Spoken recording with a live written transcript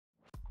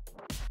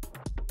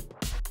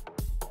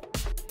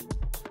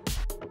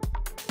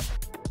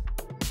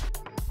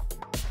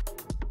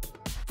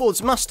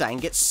Ford's Mustang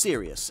gets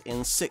serious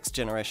in 6th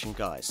generation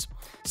guise.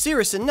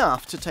 Serious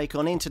enough to take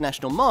on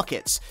international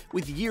markets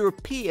with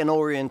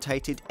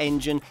European-orientated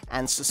engine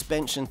and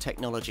suspension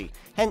technology,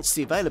 hence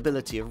the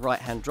availability of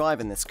right-hand drive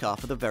in this car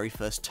for the very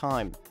first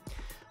time.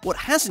 What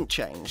hasn't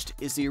changed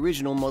is the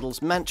original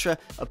model's mantra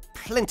of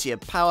plenty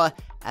of power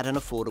at an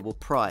affordable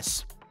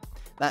price.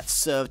 That's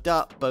served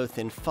up both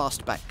in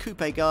fastback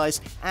coupe guise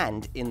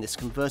and in this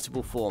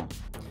convertible form.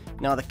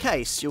 In either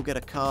case, you'll get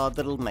a car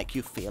that'll make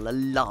you feel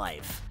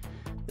alive.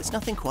 There's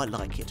nothing quite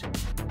like it.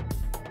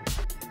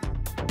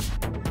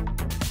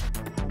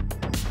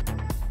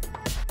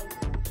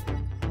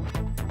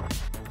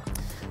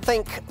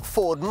 Think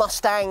Ford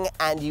Mustang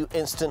and you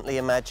instantly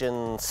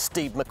imagine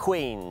Steve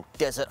McQueen,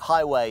 desert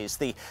highways,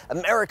 the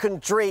American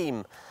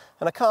dream,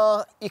 and a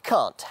car you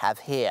can't have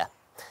here.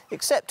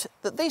 Except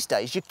that these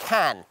days you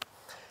can.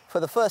 For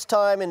the first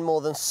time in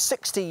more than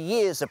 60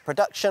 years of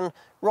production,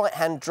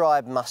 right-hand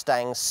drive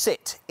Mustangs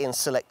sit in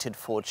selected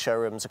Ford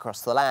showrooms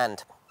across the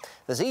land.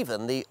 There's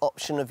even the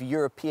option of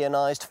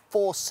Europeanised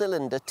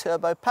 4-cylinder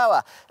turbo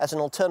power as an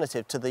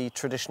alternative to the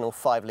traditional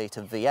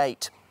 5-litre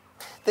V8.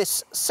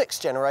 This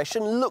 6th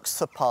generation looks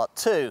the part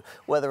too,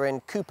 whether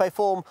in coupe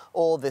form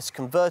or this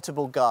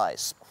convertible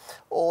guise.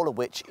 All of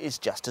which is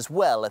just as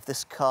well if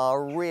this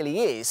car really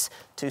is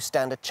to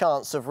stand a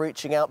chance of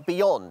reaching out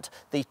beyond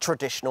the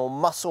traditional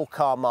muscle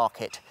car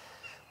market.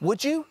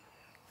 Would you?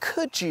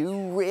 Could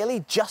you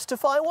really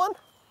justify one?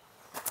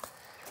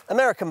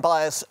 American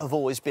buyers have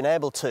always been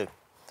able to.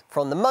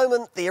 From the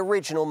moment the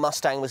original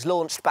Mustang was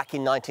launched back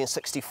in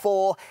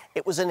 1964,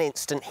 it was an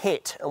instant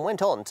hit and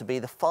went on to be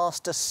the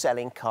fastest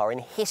selling car in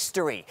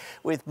history,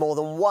 with more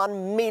than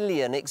 1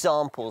 million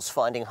examples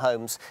finding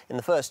homes in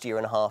the first year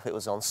and a half it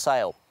was on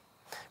sale.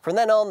 From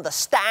then on, the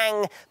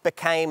Stang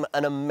became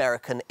an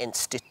American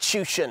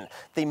institution,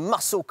 the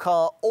muscle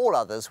car all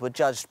others were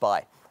judged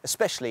by,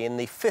 especially in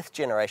the 5th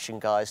generation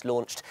guise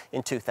launched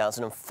in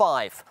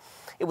 2005.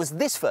 It was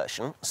this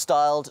version,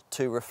 styled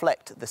to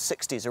reflect the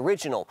 60s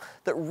original,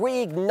 that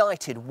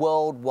reignited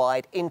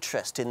worldwide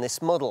interest in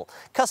this model.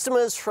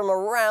 Customers from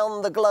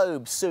around the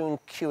globe soon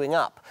queuing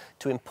up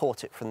to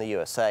import it from the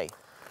USA.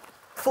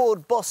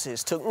 Ford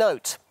bosses took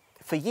note.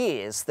 For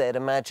years, they'd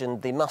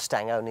imagined the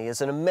Mustang only as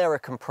an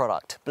American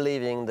product,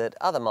 believing that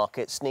other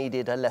markets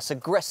needed a less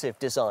aggressive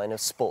design of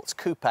sports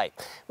coupe,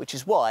 which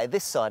is why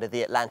this side of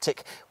the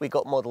Atlantic we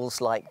got models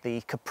like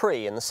the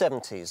Capri in the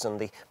 70s and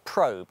the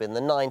Probe in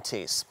the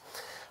 90s.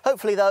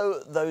 Hopefully,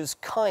 though, those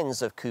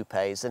kinds of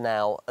coupes are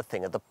now a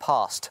thing of the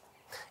past.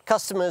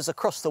 Customers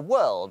across the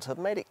world have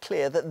made it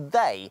clear that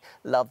they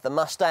love the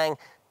Mustang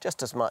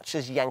just as much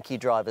as Yankee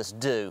drivers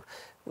do,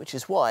 which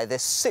is why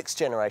this 6th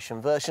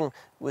generation version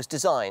was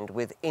designed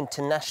with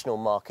international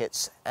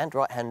markets and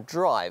right-hand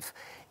drive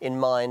in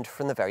mind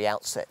from the very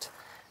outset.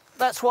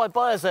 That's why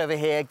buyers over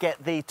here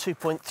get the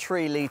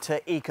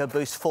 2.3-litre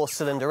EcoBoost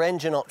 4-cylinder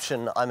engine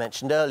option I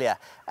mentioned earlier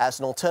as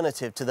an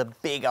alternative to the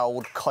big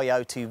old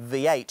Coyote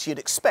V8 you'd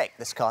expect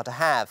this car to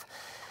have.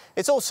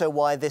 It's also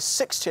why this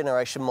 6th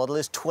generation model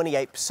is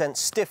 28%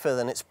 stiffer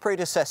than its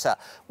predecessor,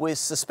 with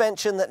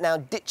suspension that now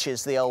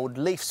ditches the old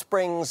leaf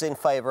springs in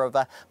favour of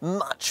a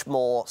much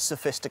more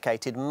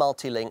sophisticated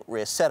multi-link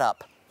rear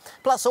setup.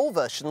 Plus, all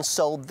versions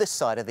sold this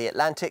side of the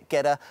Atlantic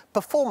get a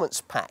performance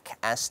pack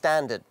as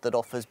standard that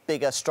offers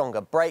bigger,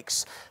 stronger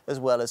brakes as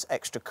well as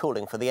extra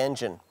cooling for the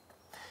engine.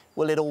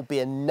 Will it all be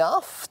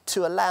enough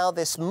to allow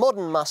this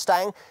modern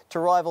Mustang to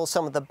rival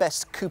some of the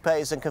best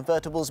coupes and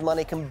convertibles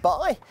money can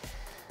buy?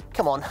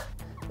 Come on,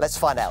 let's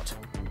find out.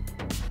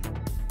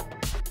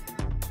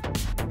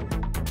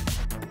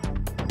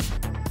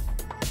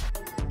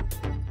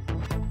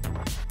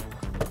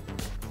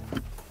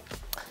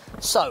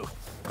 So,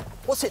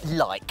 what's it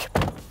like?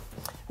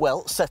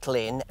 Well, settle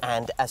in,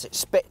 and as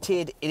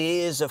expected, it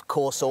is, of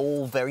course,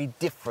 all very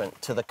different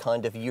to the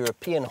kind of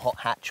European hot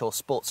hatch or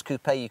sports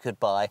coupe you could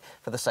buy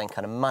for the same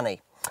kind of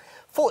money.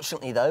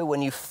 Fortunately, though,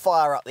 when you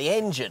fire up the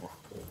engine,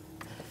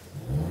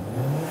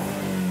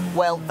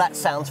 well, that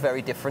sounds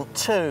very different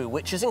too,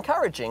 which is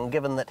encouraging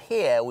given that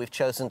here we've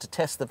chosen to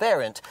test the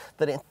variant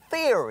that in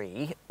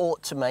theory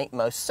ought to make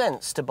most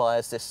sense to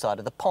buyers this side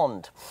of the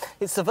pond.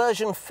 It's the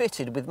version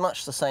fitted with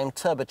much the same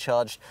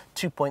turbocharged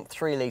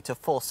 2.3-litre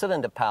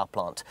 4-cylinder power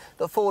plant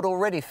that Ford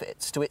already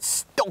fits to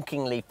its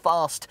stonkingly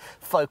fast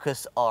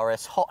Focus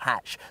RS hot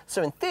hatch,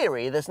 so in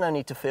theory there's no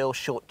need to feel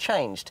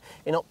shortchanged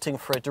in opting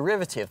for a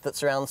derivative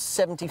that's around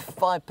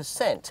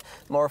 75%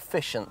 more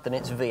efficient than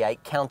its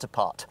V8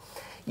 counterpart.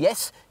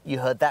 Yes, you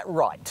heard that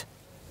right.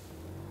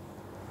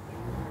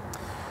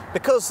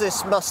 Because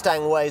this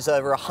Mustang weighs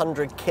over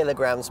 100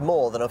 kilograms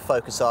more than a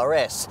Focus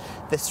RS,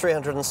 this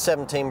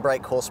 317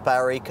 brake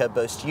horsepower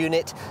EcoBoost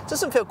unit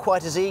doesn't feel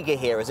quite as eager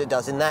here as it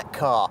does in that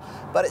car,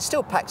 but it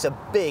still packs a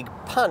big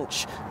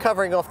punch,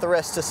 covering off the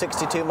rest of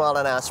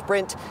 62-mile-an-hour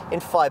sprint in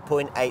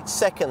 5.8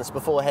 seconds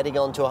before heading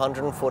on to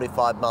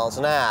 145 miles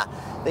an hour.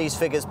 These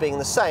figures being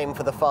the same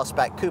for the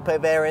fastback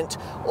coupe variant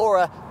or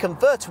a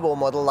convertible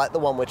model like the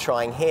one we're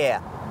trying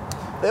here.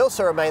 They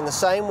also remain the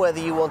same whether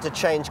you want to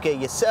change gear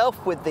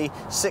yourself with the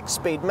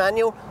 6-speed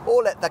manual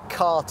or let the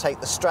car take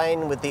the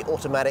strain with the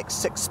automatic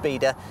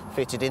 6-speeder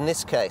fitted in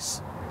this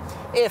case.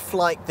 If,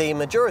 like the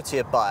majority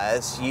of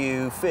buyers,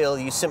 you feel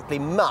you simply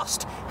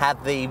must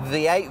have the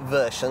V8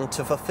 version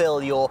to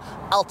fulfill your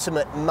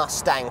ultimate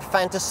Mustang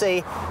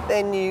fantasy,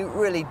 then you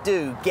really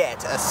do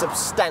get a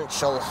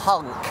substantial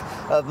hunk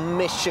of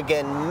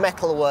Michigan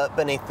metalwork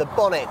beneath the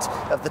bonnet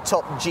of the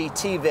top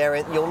GT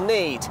variant you'll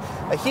need.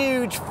 A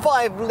huge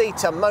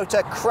 5-litre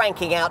motor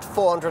cranking out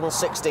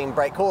 416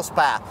 brake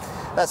horsepower.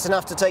 That's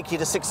enough to take you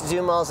to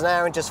 62 miles an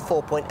hour in just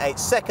 4.8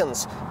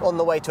 seconds, on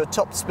the way to a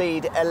top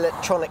speed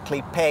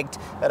electronically pegged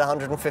at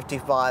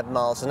 155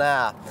 miles an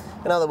hour.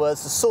 In other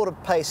words, the sort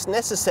of pace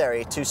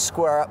necessary to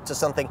square up to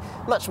something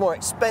much more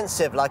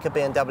expensive like a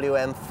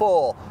BMW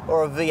M4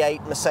 or a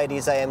V8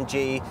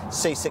 Mercedes-AMG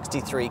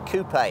C63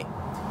 coupe.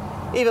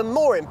 Even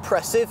more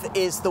impressive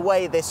is the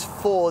way this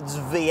Ford's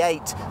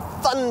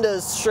V8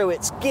 thunders through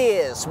its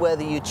gears,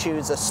 whether you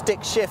choose a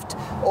stick shift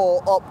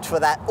or opt for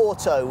that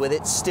auto with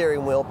its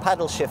steering wheel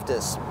paddle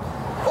shifters.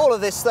 All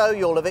of this, though,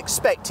 you'll have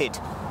expected.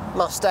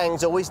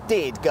 Mustangs always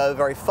did go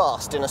very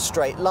fast in a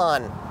straight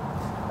line.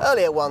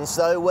 Earlier ones,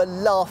 though, were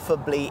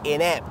laughably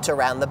inept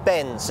around the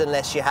bends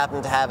unless you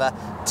happen to have a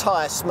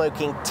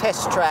tyre-smoking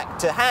test track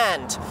to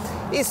hand.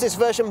 Is this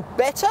version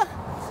better?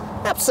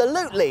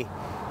 Absolutely.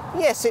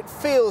 Yes, it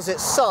feels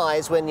its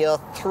size when you're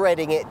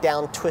threading it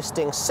down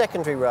twisting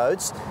secondary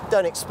roads.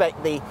 Don't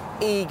expect the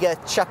eager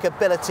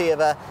chuckability of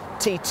a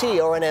TT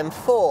or an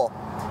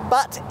M4.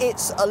 But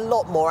it's a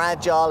lot more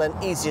agile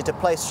and easier to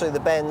place through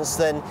the bends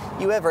than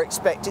you ever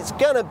expect it's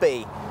going to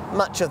be.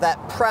 Much of that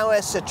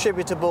prowess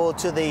attributable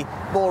to the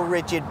more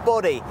rigid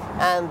body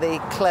and the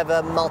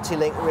clever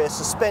multi-link rear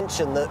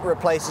suspension that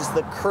replaces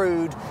the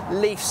crude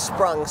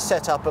leaf-sprung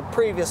setup of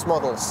previous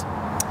models.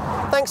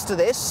 Thanks to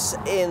this,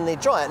 in the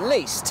dry at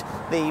least,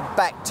 the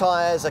back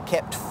tyres are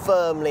kept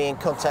firmly in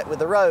contact with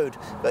the road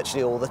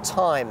virtually all the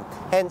time,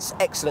 hence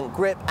excellent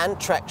grip and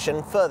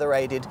traction, further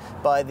aided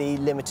by the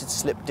limited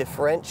slip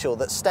differential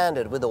that's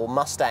standard with all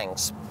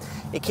Mustangs.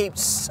 It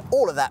keeps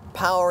all of that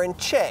power in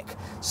check,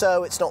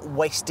 so it's not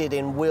wasted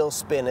in wheel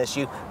spin as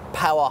you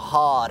power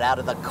hard out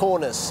of the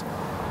corners.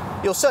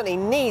 You'll certainly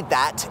need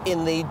that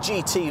in the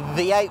GT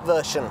V8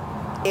 version.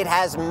 It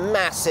has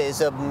masses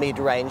of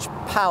mid-range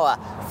power,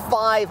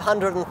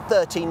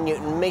 513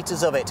 Newton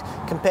meters of it,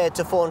 compared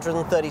to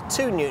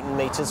 432 Newton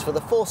meters for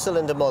the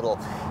 4-cylinder model.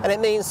 And it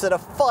means that a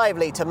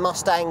 5-litre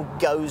Mustang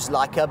goes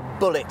like a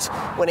bullet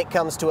when it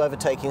comes to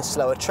overtaking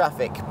slower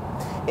traffic.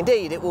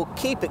 Indeed, it will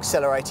keep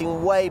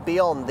accelerating way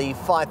beyond the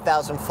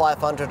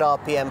 5,500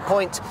 RPM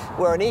point,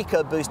 where an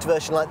EcoBoost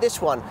version like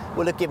this one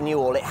will have given you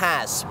all it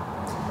has.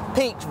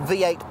 Peak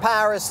V8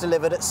 power is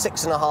delivered at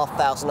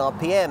 6,500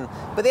 RPM,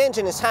 but the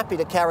engine is happy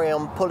to carry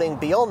on pulling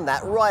beyond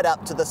that right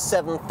up to the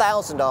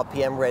 7,000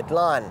 RPM red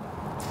line.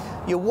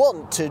 You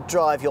want to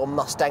drive your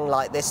Mustang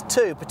like this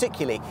too,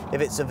 particularly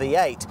if it's a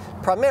V8,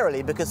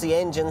 primarily because the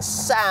engine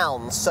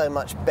sounds so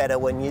much better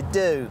when you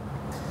do.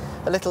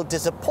 A little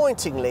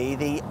disappointingly,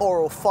 the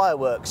aural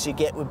fireworks you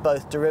get with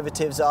both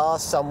derivatives are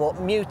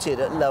somewhat muted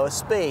at lower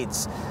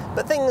speeds,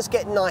 but things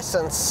get nice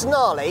and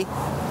snarly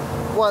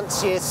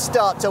once you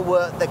start to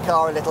work the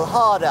car a little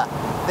harder.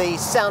 The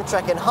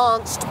soundtrack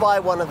enhanced by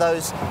one of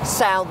those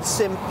sound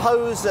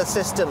symposer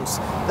systems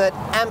that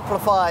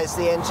amplifies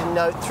the engine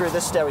note through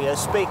the stereo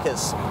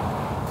speakers.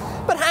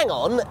 But hang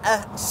on,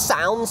 a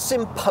sound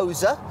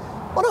symposer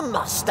on a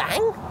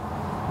Mustang?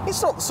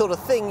 It's not the sort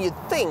of thing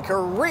you'd think a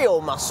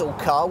real muscle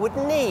car would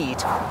need.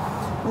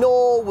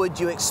 Nor would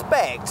you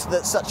expect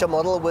that such a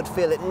model would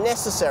feel it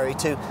necessary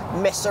to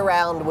mess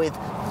around with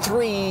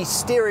 3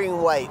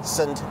 steering weights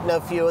and no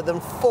fewer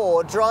than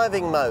 4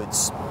 driving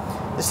modes.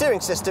 The steering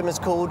system is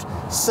called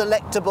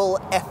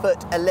Selectable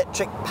Effort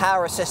Electric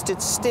Power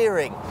Assisted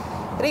Steering.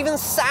 It even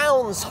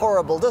sounds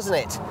horrible, doesn't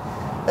it?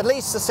 At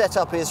least the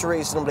setup is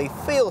reasonably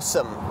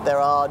feelsome. There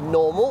are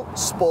normal,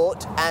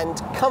 sport and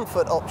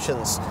comfort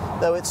options,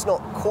 though it's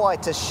not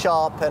quite as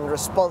sharp and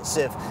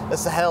responsive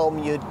as the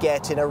helm you'd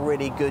get in a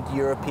really good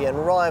European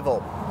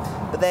rival.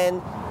 But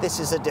then, this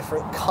is a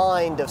different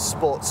kind of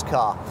sports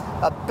car.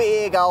 A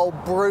big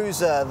old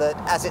bruiser that,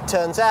 as it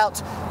turns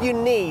out, you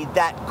need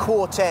that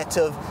quartet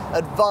of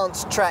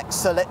advanced track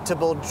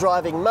selectable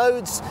driving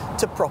modes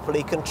to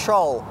properly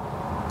control.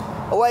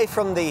 Away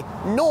from the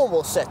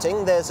normal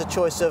setting, there's a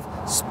choice of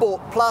Sport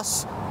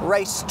Plus,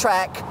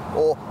 Racetrack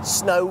or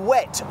Snow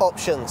Wet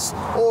options,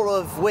 all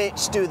of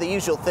which do the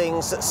usual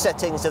things that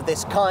settings of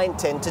this kind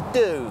tend to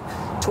do.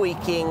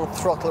 Tweaking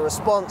throttle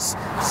response,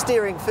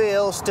 steering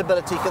feel,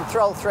 stability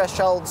control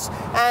thresholds,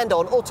 and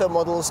on auto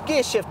models,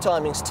 gear shift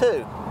timings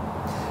too.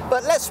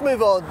 But let's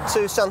move on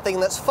to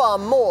something that's far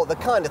more the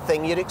kind of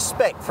thing you'd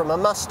expect from a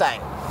Mustang: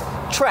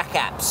 track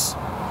apps.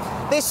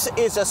 This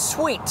is a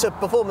suite of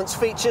performance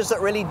features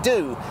that really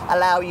do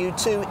allow you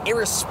to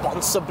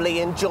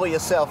irresponsibly enjoy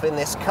yourself in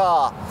this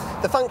car.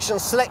 The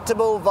function's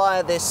selectable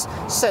via this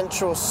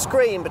central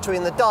screen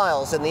between the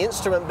dials and the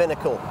instrument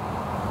binnacle.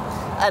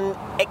 An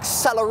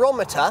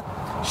accelerometer,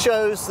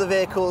 shows the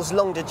vehicle's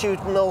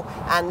longitudinal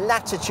and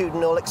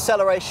latitudinal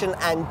acceleration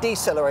and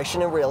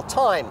deceleration in real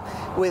time,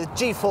 with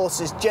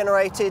G-forces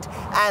generated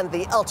and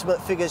the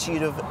ultimate figures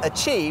you'd have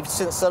achieved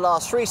since the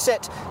last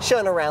reset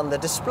shown around the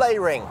display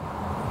ring.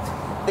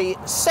 The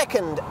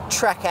second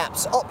track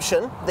apps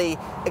option, the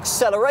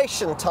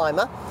acceleration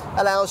timer,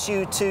 allows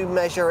you to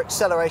measure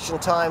acceleration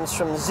times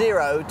from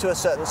 0 to a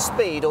certain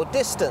speed or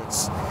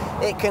distance.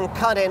 It can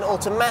cut in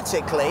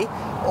automatically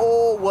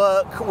or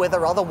work with a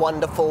rather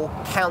wonderful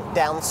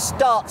countdown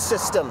start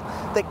system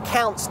that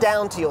counts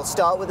down to your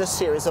start with a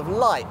series of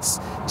lights,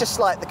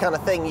 just like the kind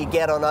of thing you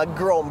get on a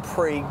Grand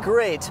Prix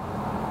grid.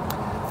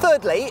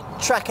 Thirdly,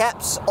 Track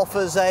Apps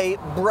offers a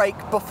brake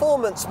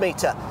performance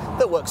meter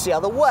that works the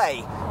other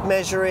way,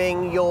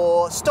 measuring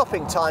your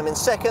stopping time in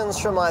seconds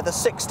from either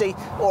 60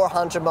 or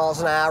 100 miles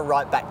an hour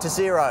right back to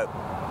 0.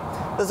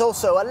 There's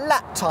also a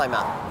lap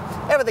timer.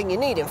 Everything you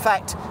need, in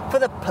fact, for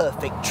the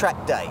perfect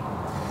track day.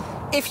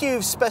 If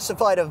you've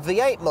specified a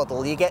V8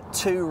 model, you get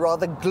two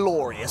rather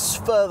glorious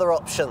further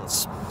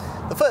options.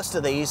 The first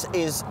of these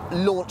is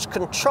launch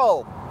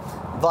control.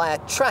 Via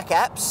Track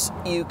Apps,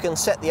 you can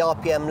set the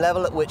RPM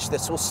level at which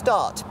this will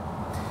start.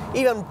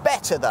 Even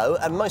better though,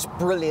 and most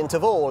brilliant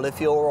of all if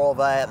you're of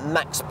a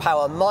max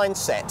power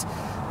mindset,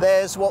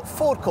 there's what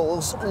Ford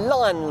calls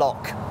line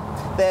lock.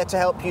 There to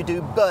help you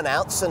do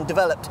burnouts, and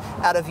developed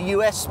out of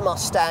US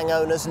Mustang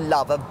owners'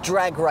 love of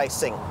drag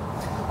racing.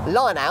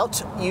 Line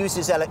out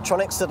uses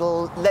electronics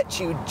that'll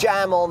let you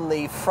jam on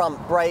the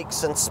front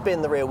brakes and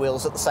spin the rear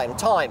wheels at the same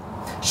time,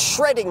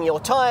 shredding your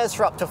tyres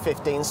for up to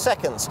 15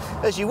 seconds,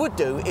 as you would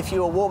do if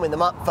you were warming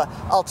them up for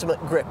ultimate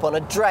grip on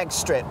a drag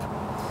strip.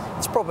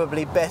 It's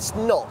probably best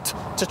not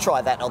to try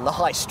that on the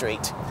high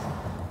street.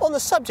 On the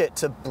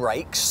subject of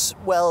brakes,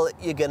 well,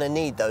 you're going to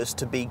need those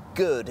to be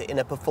good in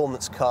a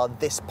performance car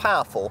this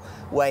powerful,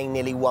 weighing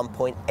nearly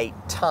 1.8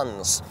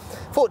 tonnes.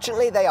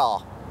 Fortunately, they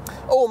are.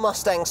 All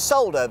Mustangs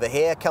sold over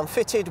here come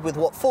fitted with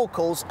what Ford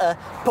calls a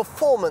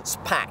performance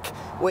pack,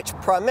 which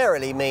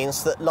primarily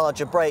means that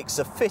larger brakes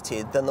are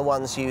fitted than the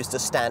ones used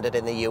as standard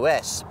in the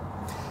US.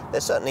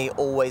 There's certainly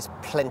always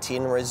plenty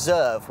in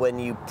reserve when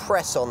you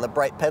press on the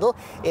brake pedal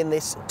in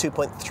this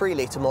 2.3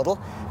 litre model,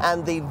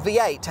 and the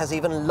V8 has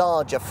even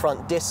larger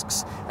front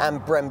discs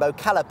and Brembo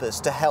calipers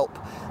to help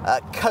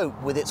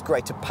cope with its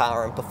greater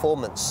power and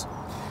performance.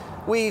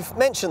 We've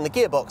mentioned the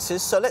gearboxes,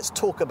 so let's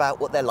talk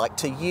about what they're like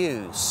to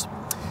use.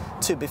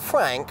 To be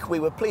frank, we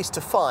were pleased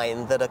to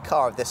find that a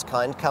car of this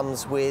kind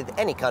comes with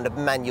any kind of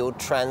manual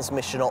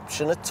transmission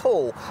option at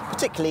all,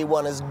 particularly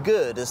one as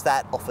good as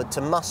that offered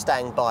to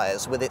Mustang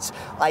buyers with its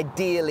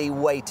ideally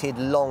weighted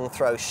long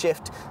throw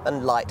shift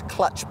and light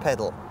clutch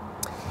pedal.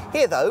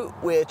 Here though,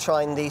 we're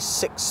trying the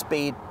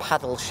 6-speed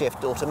paddle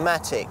shift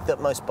automatic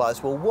that most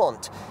buyers will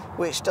want,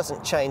 which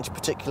doesn't change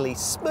particularly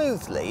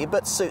smoothly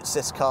but suits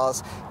this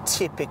car's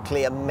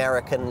typically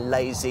American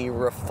lazy,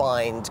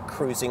 refined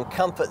cruising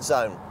comfort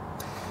zone.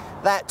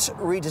 That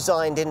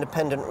redesigned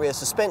independent rear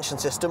suspension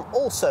system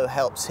also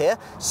helps here,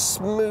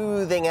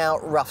 smoothing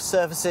out rough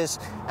surfaces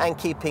and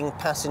keeping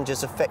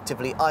passengers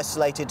effectively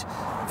isolated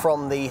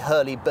from the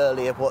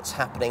hurly-burly of what's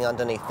happening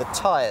underneath the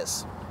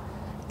tyres.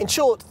 In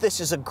short, this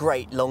is a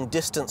great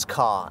long-distance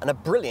car and a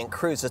brilliant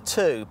cruiser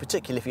too,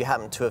 particularly if you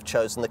happen to have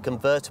chosen the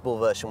convertible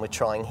version we're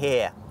trying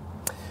here.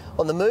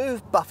 On the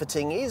move,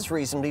 buffeting is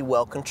reasonably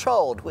well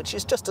controlled, which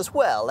is just as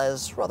well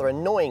as, rather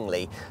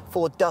annoyingly,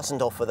 Ford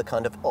doesn't offer the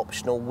kind of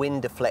optional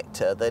wind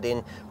deflector that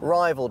in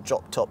rival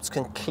drop tops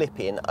can clip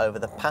in over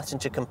the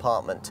passenger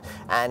compartment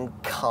and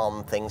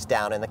calm things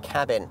down in the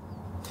cabin.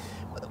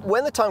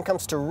 When the time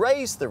comes to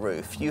raise the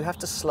roof, you have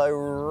to slow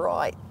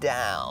right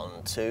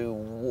down to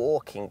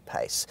walking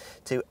pace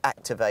to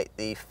activate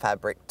the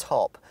fabric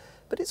top.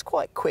 But it's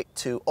quite quick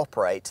to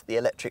operate, the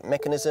electric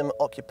mechanism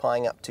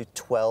occupying up to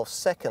 12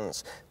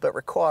 seconds, but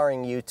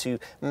requiring you to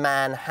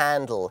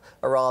manhandle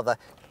a rather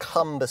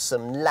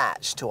cumbersome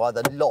latch to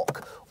either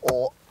lock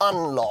or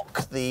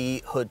unlock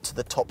the hood to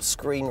the top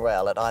screen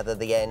rail at either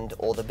the end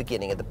or the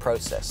beginning of the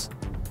process.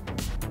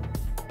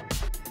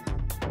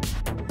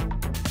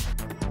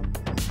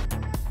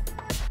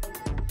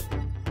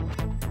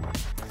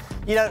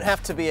 You don't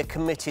have to be a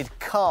committed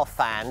car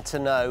fan to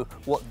know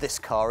what this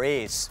car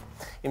is.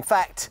 In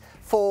fact,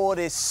 Ford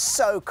is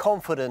so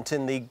confident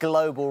in the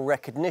global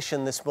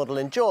recognition this model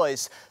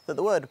enjoys that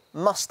the word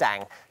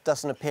Mustang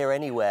doesn't appear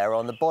anywhere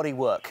on the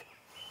bodywork.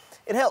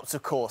 It helps,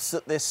 of course,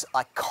 that this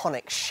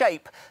iconic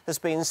shape has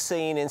been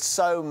seen in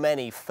so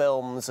many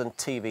films and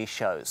TV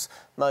shows.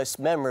 Most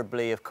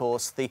memorably, of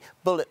course, the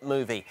Bullitt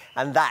movie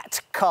and that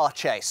car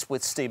chase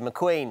with Steve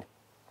McQueen.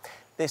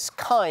 This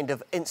kind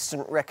of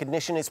instant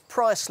recognition is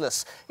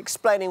priceless,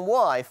 explaining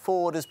why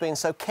Ford has been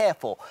so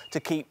careful to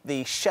keep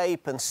the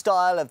shape and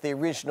style of the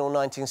original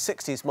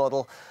 1960s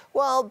model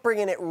while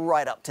bringing it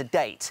right up to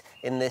date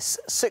in this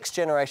 6th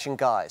generation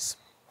guise.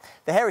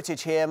 The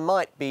heritage here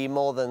might be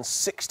more than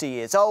 60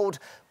 years old,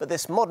 but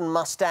this modern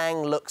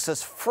Mustang looks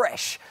as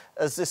fresh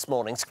as this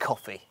morning's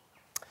coffee.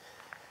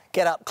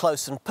 Get up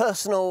close and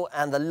personal,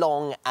 and the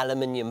long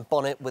aluminium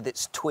bonnet with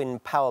its twin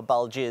power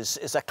bulges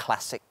is a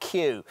classic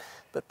cue.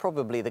 But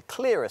probably the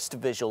clearest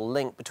visual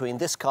link between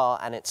this car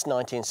and its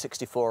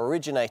 1964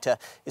 originator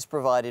is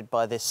provided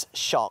by this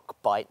shark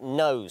bite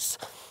nose.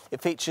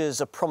 It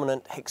features a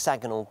prominent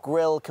hexagonal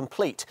grille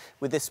complete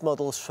with this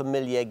model's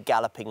familiar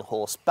galloping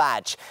horse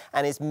badge,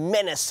 and is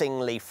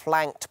menacingly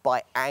flanked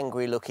by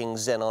angry-looking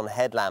xenon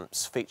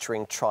headlamps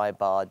featuring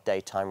tri-bar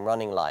daytime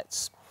running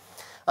lights.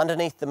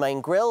 Underneath the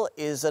main grille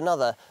is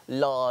another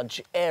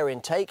large air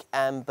intake,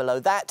 and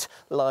below that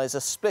lies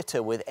a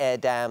splitter with air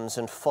dams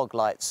and fog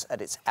lights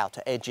at its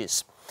outer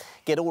edges.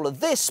 Get all of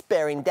this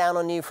bearing down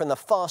on you from the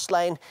fast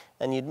lane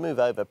and you'd move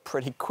over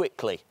pretty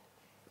quickly.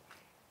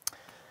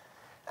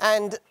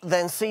 And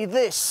then see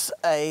this,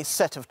 a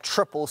set of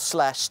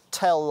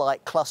triple/tail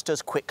light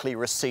clusters quickly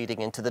receding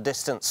into the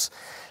distance.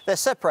 They're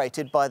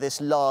separated by this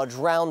large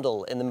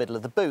roundel in the middle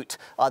of the boot,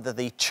 either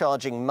the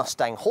charging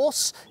Mustang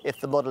horse,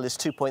 if the model is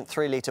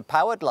 2.3 litre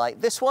powered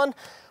like this one,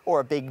 or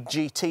a big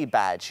GT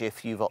badge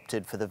if you've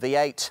opted for the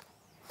V8.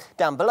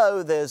 Down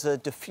below there's a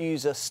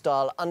diffuser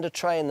style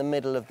undertray in the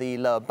middle of the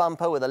lower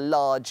bumper with a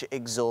large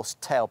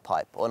exhaust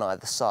tailpipe on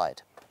either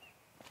side.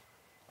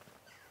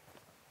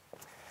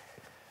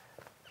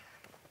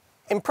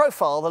 In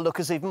profile, the look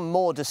is even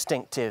more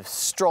distinctive.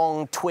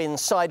 Strong twin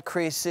side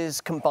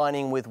creases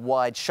combining with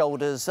wide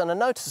shoulders and a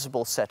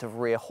noticeable set of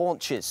rear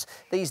haunches.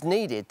 These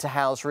needed to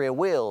house rear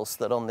wheels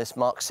that on this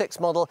Mark VI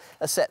model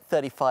are set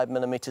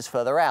 35mm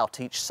further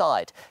out each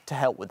side to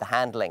help with the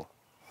handling.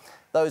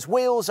 Those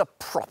wheels are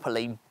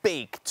properly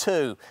big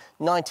too.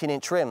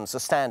 19-inch rims are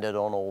standard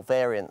on all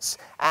variants,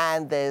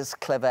 and there's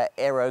clever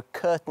aero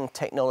curtain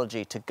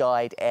technology to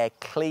guide air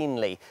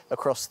cleanly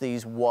across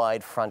these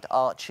wide front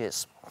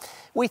arches.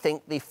 We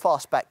think the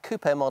fastback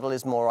coupe model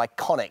is more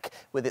iconic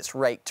with its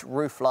raked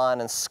roofline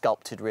and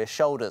sculpted rear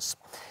shoulders.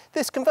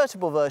 This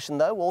convertible version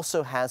though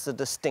also has a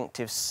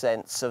distinctive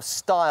sense of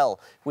style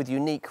with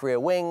unique rear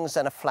wings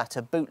and a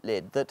flatter boot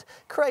lid that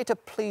create a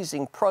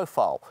pleasing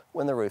profile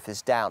when the roof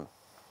is down.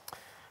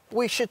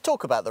 We should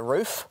talk about the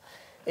roof.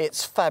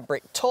 It's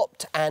fabric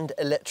topped and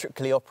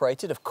electrically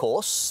operated, of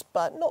course,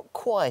 but not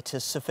quite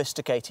as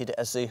sophisticated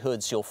as the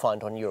hoods you'll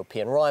find on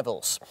European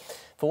rivals.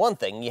 For one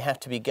thing, you have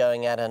to be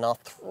going at an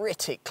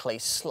arthritically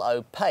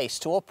slow pace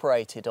to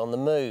operate it on the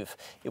move.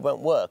 It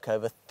won't work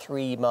over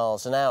 3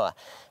 miles an hour.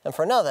 And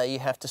for another, you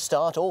have to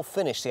start or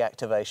finish the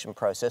activation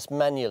process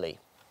manually.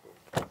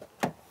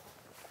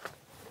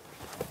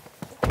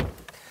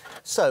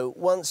 So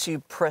once you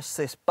press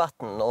this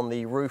button on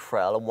the roof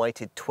rail and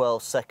waited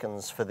 12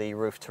 seconds for the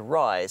roof to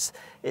rise,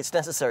 it's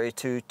necessary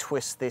to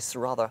twist this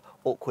rather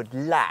awkward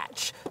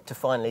latch to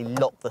finally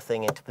lock the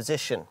thing into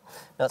position.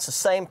 Now it's the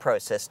same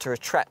process to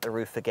retract the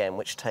roof again,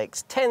 which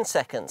takes 10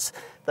 seconds,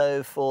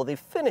 though for the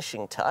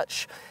finishing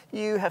touch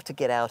you have to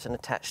get out and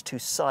attach 2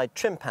 side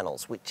trim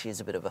panels, which is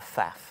a bit of a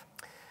faff.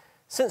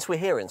 Since we're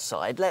here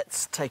inside,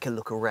 let's take a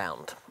look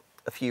around.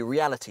 A few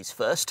realities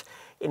first.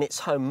 In its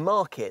home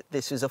market,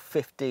 this is a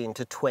 £15,000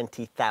 to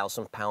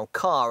 £20,000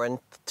 car, and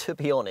to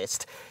be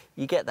honest,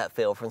 you get that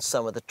feel from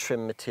some of the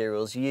trim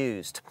materials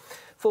used.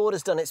 Ford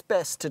has done its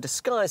best to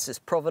disguise this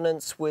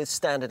provenance with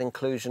standard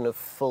inclusion of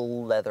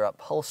full leather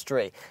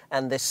upholstery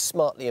and this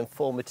smartly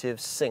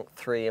informative Sync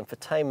 3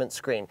 infotainment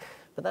screen.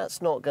 But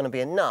that's not going to be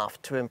enough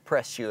to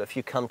impress you if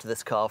you come to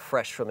this car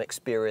fresh from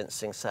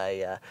experiencing,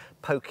 say, a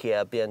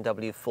pokier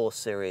BMW 4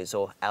 Series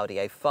or Audi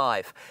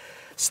A5.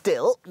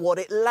 Still, what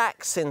it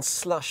lacks in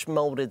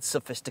slush-moulded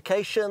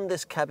sophistication,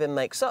 this cabin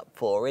makes up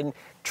for in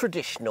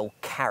traditional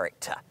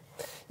character.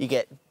 You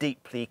get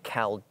deeply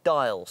cowled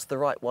dials, the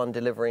right one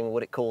delivering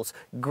what it calls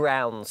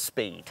ground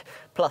speed.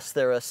 Plus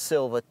there are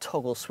silver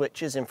toggle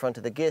switches in front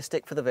of the gear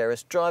stick for the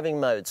various driving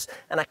modes,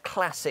 and a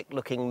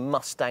classic-looking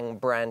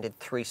Mustang-branded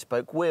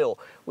 3-spoke wheel,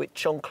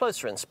 which on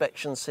closer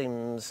inspection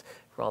seems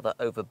rather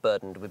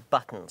overburdened with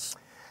buttons.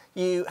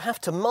 You have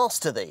to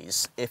master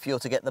these if you're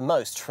to get the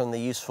most from the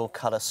useful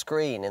colour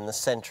screen in the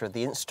centre of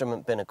the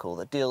instrument binnacle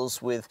that deals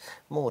with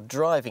more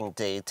driving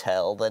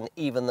detail than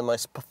even the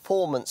most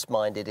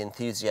performance-minded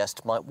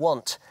enthusiast might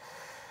want.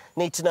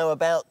 Need to know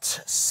about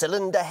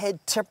cylinder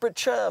head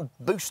temperature,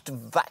 boost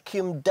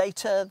vacuum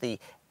data, the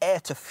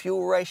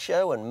air-to-fuel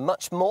ratio and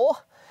much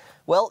more?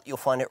 Well, you'll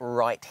find it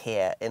right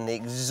here in the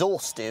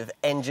exhaustive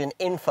engine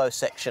info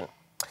section.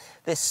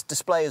 This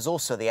display is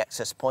also the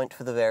access point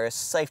for the various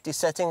safety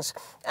settings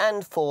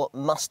and for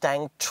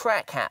Mustang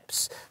track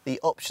apps, the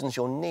options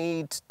you'll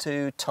need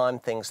to time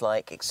things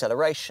like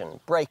acceleration,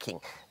 braking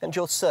and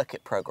your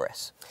circuit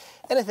progress.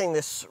 Anything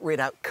this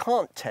readout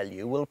can't tell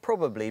you will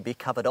probably be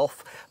covered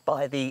off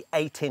by the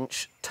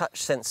 8-inch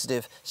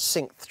touch-sensitive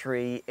Sync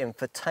 3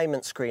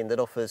 infotainment screen that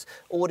offers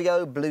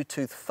audio,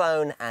 Bluetooth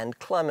phone and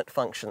climate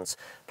functions.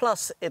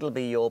 Plus it'll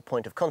be your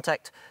point of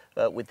contact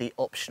with the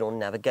optional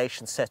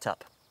navigation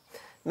setup.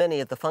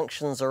 Many of the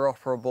functions are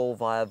operable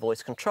via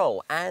voice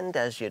control, and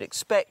as you'd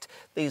expect,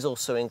 these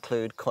also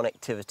include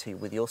connectivity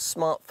with your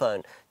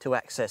smartphone to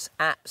access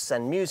apps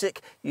and music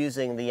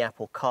using the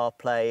Apple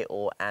CarPlay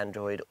or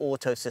Android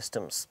Auto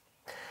systems.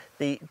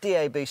 The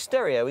DAB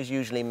stereo is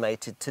usually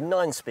mated to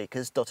 9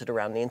 speakers dotted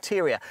around the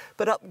interior,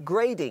 but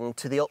upgrading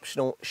to the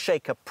optional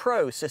Shaker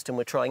Pro system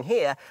we're trying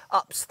here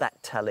ups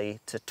that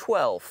tally to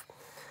 12.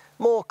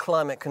 More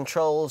climate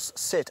controls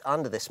sit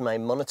under this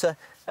main monitor,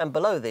 and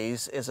below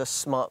these is a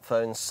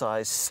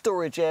smartphone-sized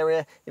storage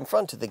area in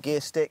front of the gear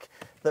stick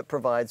that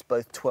provides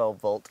both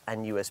 12-volt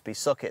and USB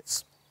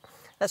sockets.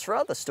 As for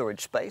other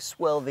storage space,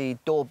 well, the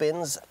door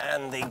bins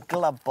and the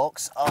glove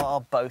box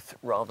are both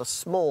rather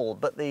small,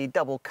 but the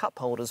double cup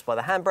holders by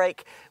the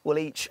handbrake will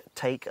each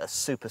take a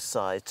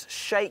super-sized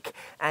shake,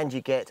 and you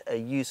get a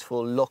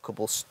useful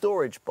lockable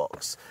storage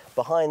box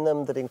behind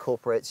them that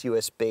incorporates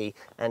USB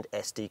and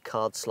SD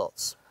card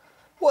slots.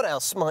 What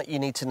else might you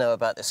need to know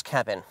about this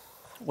cabin?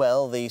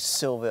 Well, the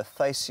silver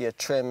fascia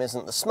trim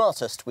isn't the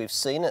smartest we've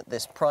seen at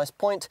this price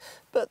point,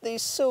 but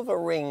these silver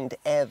ringed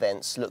air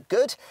vents look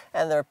good,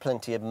 and there are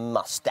plenty of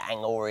Mustang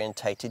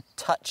orientated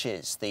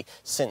touches. The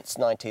since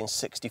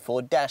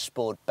 1964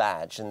 dashboard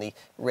badge and the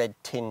red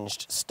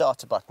tinged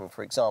starter button,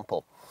 for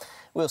example.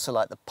 We also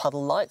like the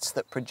puddle lights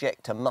that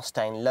project a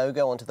Mustang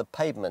logo onto the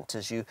pavement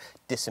as you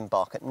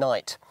disembark at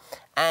night.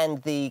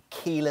 And the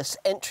keyless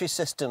entry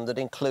system that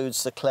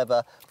includes the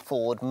clever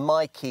Ford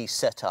MyKey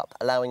setup,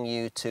 allowing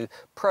you to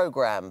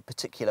program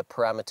particular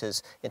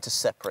parameters into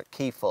separate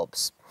key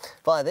fobs.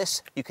 Via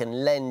this, you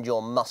can lend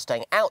your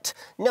Mustang out,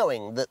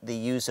 knowing that the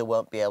user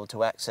won't be able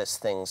to access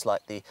things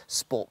like the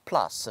Sport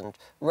Plus and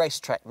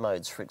racetrack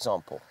modes, for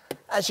example.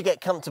 As you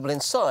get comfortable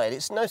inside,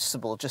 it's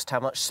noticeable just how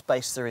much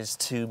space there is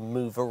to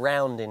move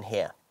around in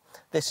here.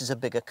 This is a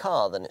bigger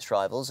car than its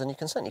rivals, and you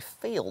can certainly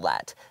feel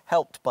that,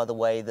 helped by the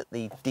way that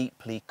the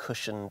deeply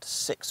cushioned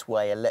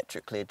 6-way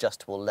electrically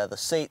adjustable leather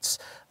seats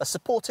are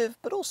supportive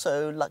but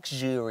also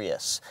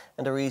luxurious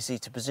and are easy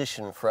to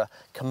position for a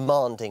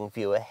commanding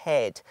view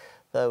ahead,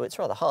 though it's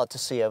rather hard to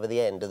see over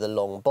the end of the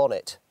long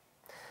bonnet.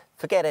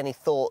 Forget any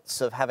thoughts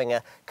of having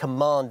a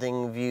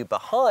commanding view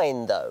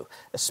behind, though,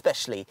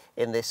 especially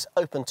in this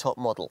open-top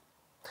model.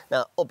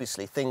 Now,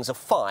 obviously, things are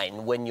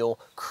fine when you're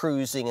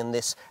cruising in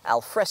this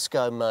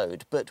alfresco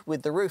mode, but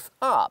with the roof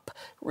up,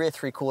 rear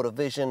three-quarter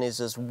vision is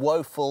as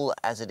woeful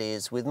as it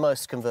is with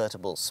most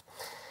convertibles.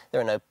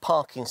 There are no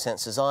parking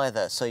sensors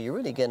either, so you're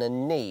really going to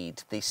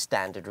need the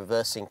standard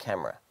reversing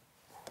camera.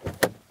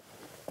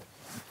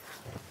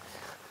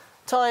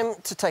 Time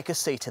to take a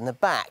seat in the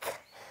back.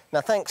 Now,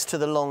 thanks to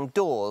the long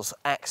doors,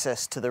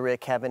 access to the rear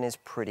cabin is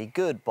pretty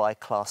good by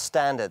class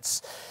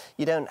standards.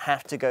 You don't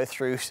have to go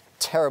through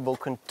terrible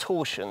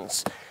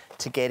contortions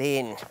to get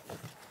in.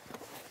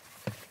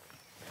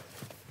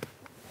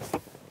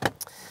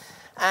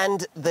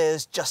 And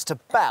there's just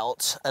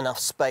about enough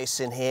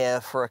space in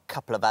here for a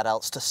couple of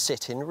adults to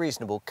sit in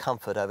reasonable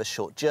comfort over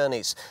short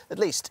journeys, at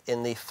least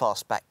in the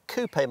fastback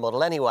coupe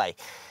model anyway.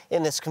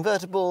 In this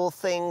convertible,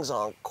 things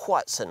aren't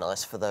quite so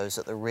nice for those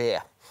at the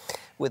rear.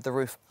 With the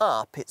roof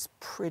up, it's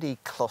pretty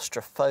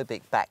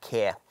claustrophobic back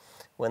here.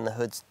 When the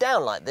hood's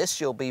down like this,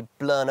 you'll be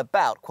blown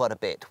about quite a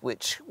bit,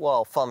 which,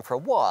 while fun for a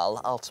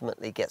while,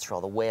 ultimately gets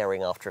rather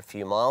wearing after a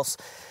few miles.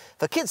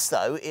 For kids,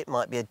 though, it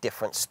might be a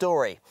different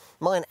story.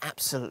 Mine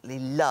absolutely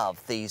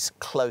love these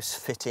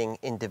close-fitting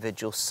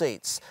individual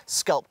seats,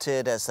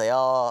 sculpted as they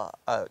are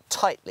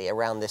tightly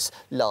around this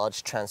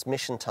large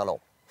transmission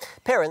tunnel.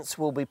 Parents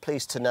will be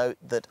pleased to note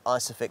that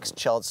Isofix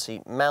child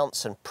seat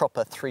mounts and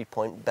proper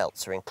 3-point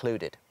belts are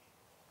included.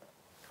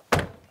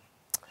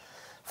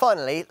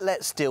 Finally,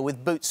 let's deal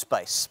with boot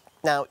space.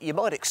 Now, you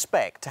might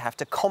expect to have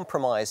to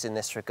compromise in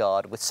this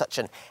regard with such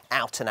an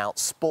out-and-out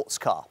sports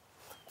car.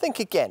 Think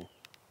again.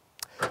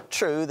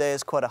 True,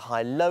 there's quite a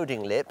high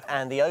loading lip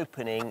and the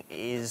opening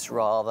is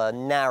rather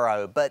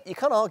narrow, but you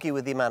can't argue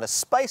with the amount of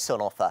space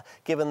on offer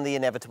given the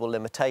inevitable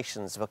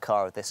limitations of a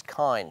car of this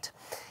kind.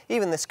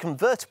 Even this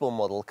convertible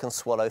model can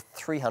swallow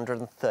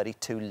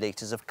 332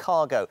 litres of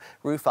cargo,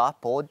 roof up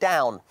or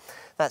down.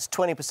 That's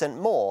 20%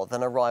 more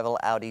than a rival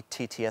Audi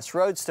TTS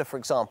Roadster, for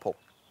example.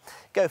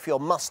 Go for your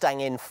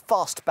Mustang in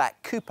fastback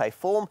coupe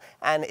form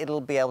and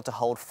it'll be able to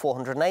hold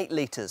 408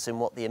 litres in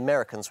what the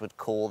Americans would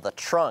call the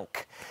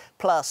trunk.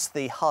 Plus,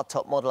 the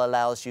hardtop model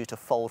allows you to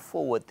fold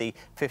forward the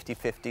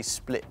 50-50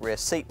 split rear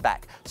seat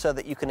back so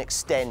that you can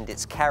extend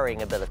its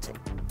carrying ability.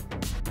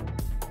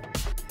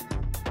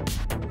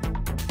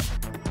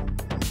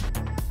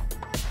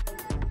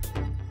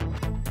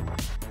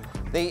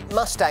 The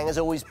Mustang has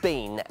always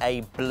been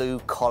a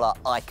blue-collar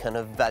icon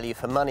of value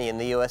for money in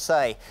the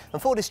USA, and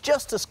Ford is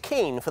just as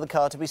keen for the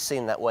car to be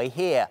seen that way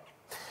here.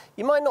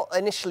 You might not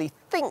initially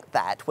think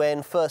that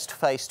when first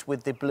faced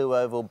with the Blue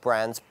Oval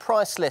brand's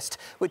price list,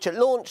 which at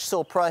launch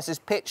saw prices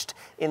pitched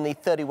in the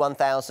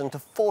 £31,000 to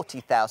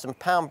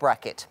 £40,000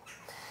 bracket.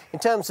 In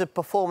terms of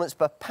performance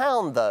per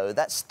pound, though,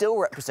 that still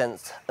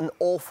represents an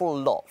awful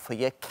lot for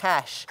your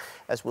cash,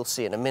 as we'll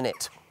see in a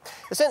minute.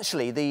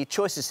 Essentially, the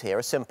choices here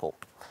are simple.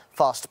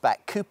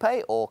 Fastback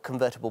coupe or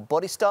convertible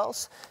body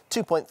styles,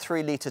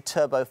 2.3-litre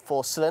turbo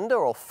 4-cylinder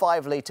or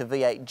 5-litre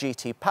V8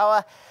 GT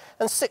power,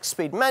 and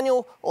 6-speed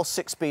manual or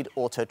 6-speed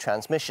auto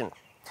transmission.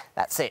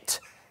 That's it.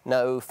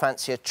 No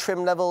fancier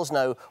trim levels,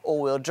 no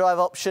all-wheel drive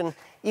option.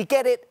 You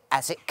get it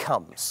as it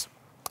comes.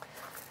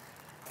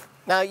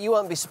 Now, you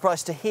won't be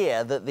surprised to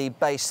hear that the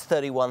base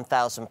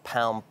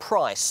 £31,000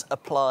 price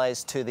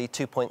applies to the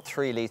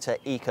 2.3-litre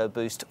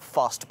EcoBoost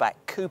Fastback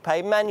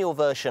Coupe manual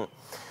version.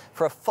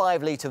 For a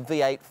 5-litre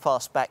V8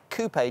 Fastback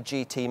Coupe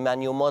GT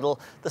manual model,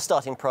 the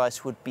starting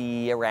price would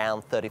be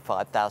around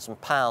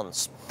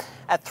 £35,000.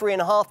 Add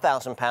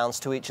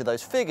 £3,500 to each of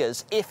those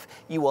figures if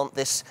you want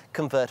this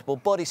convertible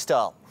body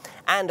style,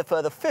 and a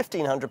further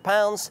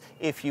 £1,500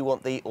 if you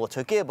want the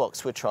auto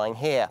gearbox we're trying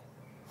here.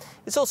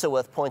 It's also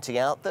worth pointing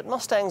out that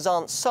Mustangs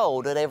aren't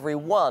sold at every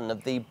one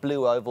of the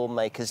Blue Oval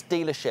makers'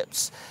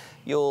 dealerships.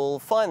 You'll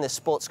find this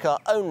sports car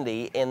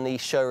only in the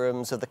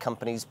showrooms of the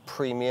company's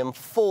premium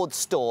Ford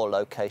store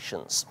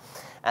locations.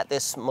 At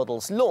this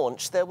model's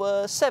launch, there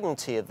were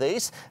 70 of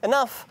these,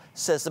 enough,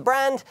 says the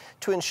brand,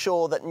 to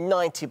ensure that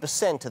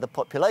 90% of the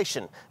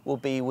population will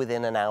be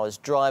within an hour's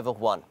drive of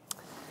one.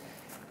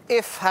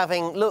 If,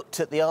 having looked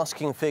at the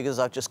asking figures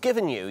I've just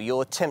given you,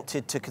 you're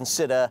tempted to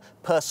consider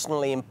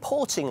personally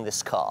importing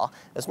this car,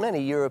 as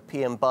many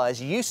European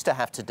buyers used to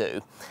have to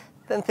do,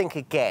 then think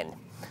again.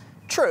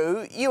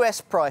 True, US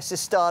prices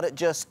start at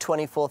just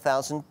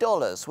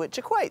 $24,000, which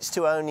equates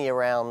to only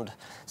around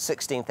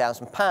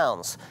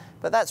 £16,000.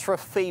 But that's for a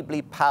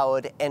feebly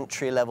powered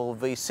entry-level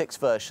V6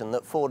 version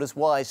that Ford has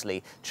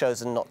wisely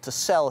chosen not to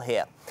sell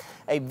here.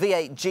 A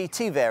V8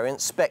 GT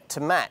variant spec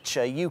to match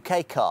a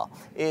UK car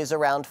is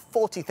around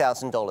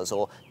 $40,000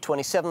 or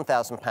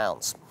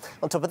 £27,000.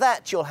 On top of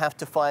that, you'll have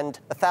to find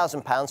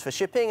 £1,000 for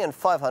shipping and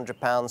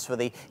 £500 for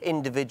the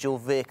individual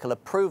vehicle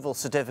approval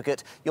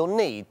certificate you'll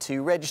need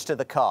to register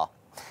the car.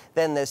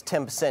 Then there's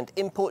 10%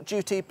 import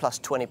duty plus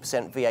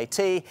 20%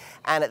 VAT,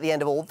 and at the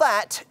end of all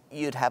that,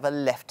 you'd have a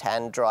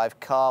left-hand drive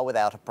car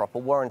without a proper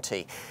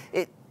warranty.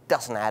 It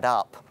doesn't add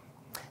up.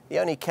 The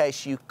only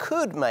case you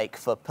could make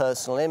for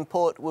personal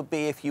import would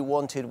be if you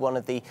wanted one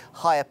of the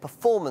higher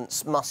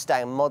performance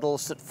Mustang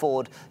models that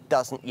Ford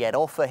doesn't yet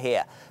offer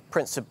here,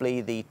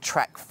 principally the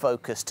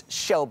track-focused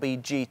Shelby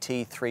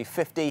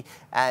GT350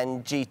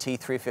 and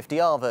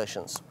GT350R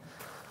versions.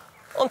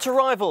 On to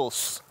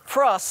rivals.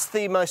 For us,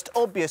 the most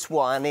obvious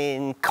one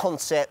in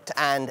concept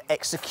and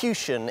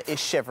execution is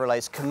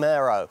Chevrolet's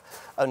Camaro,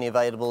 only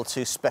available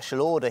to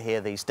special order here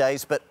these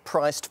days, but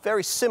priced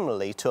very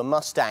similarly to a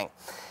Mustang.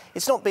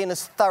 It's not been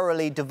as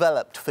thoroughly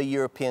developed for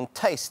European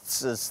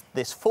tastes as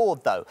this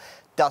Ford, though.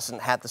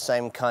 Doesn't have the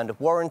same kind of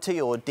warranty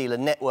or dealer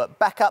network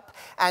backup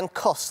and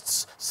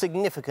costs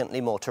significantly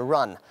more to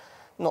run.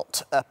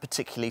 Not a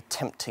particularly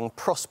tempting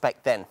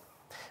prospect then,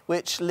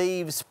 which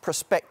leaves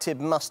prospective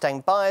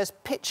Mustang buyers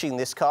pitching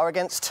this car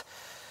against,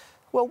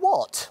 well,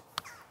 what?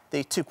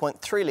 The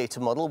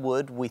 2.3-litre model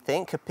would, we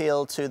think,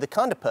 appeal to the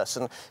kind of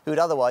person who would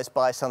otherwise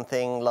buy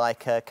something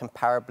like a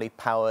comparably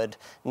powered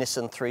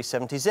Nissan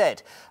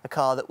 370Z, a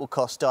car that will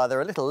cost either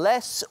a little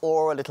less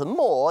or a little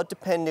more,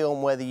 depending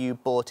on whether you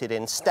bought it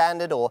in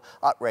standard or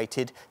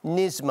uprated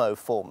Nismo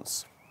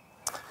forms.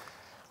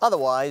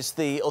 Otherwise,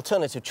 the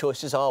alternative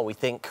choices are, we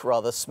think,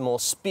 rather more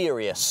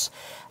spurious.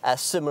 A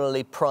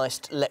similarly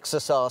priced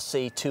Lexus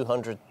RC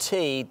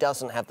 200T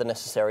doesn't have the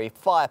necessary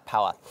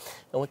firepower,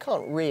 and we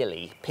can't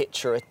really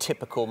picture a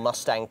typical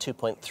Mustang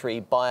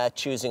 2.3 buyer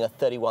choosing a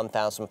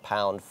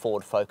 £31,000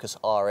 Ford Focus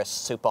RS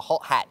Super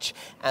Hot Hatch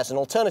as an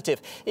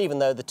alternative, even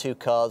though the two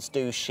cars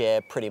do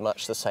share pretty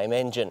much the same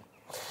engine.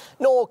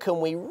 Nor can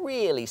we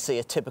really see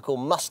a typical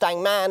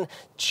Mustang man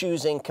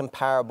choosing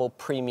comparable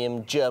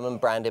premium German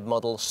branded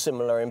models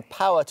similar in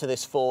power to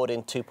this Ford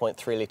in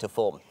 2.3-litre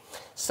form.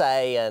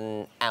 Say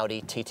an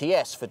Audi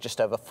TTS for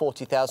just over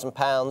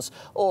 £40,000,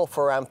 or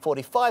for around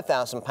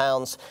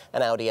 £45,000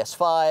 an Audi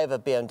S5, a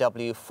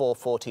BMW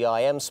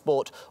 440i M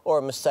Sport, or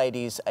a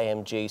Mercedes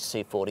AMG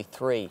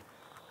C43.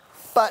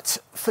 But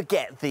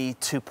forget the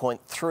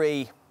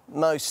 2.3.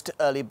 Most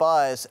early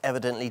buyers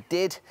evidently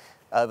did.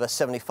 Over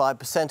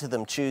 75% of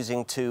them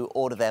choosing to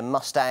order their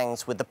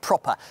Mustangs with the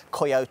proper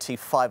Coyote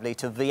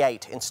 5-litre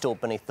V8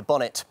 installed beneath the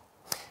bonnet.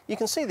 You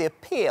can see the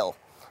appeal,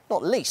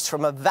 not least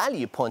from a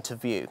value point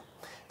of view.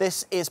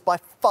 This is by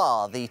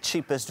far the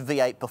cheapest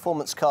V8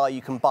 performance car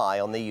you can buy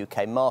on the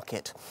UK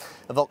market.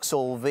 A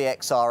Vauxhall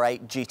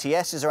VXR8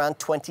 GTS is around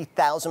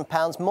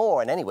 £20,000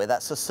 more, and anyway,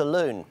 that's a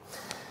saloon.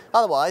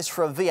 Otherwise,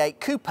 for a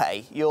V8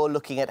 coupe, you're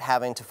looking at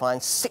having to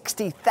find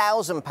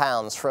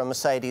 £60,000 for a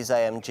Mercedes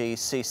AMG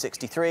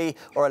C63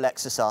 or a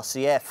Lexus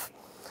RCF.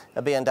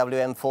 A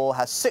BMW M4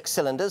 has 6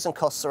 cylinders and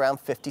costs around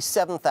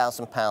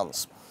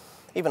 £57,000.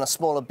 Even a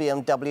smaller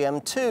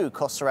BMW M2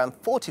 costs around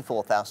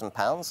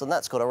 £44,000, and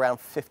that's got around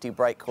 50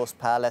 brake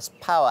horsepower less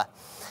power.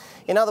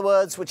 In other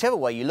words, whichever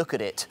way you look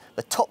at it,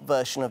 the top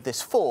version of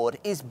this Ford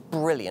is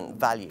brilliant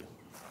value.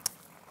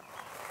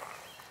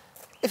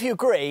 If you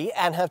agree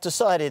and have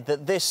decided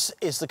that this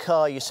is the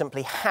car you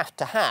simply have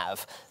to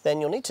have,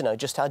 then you'll need to know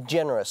just how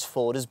generous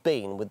Ford has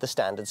been with the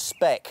standard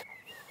spec.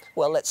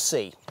 Well, let's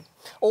see.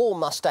 All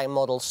Mustang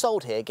models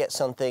sold here get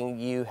something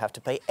you have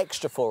to pay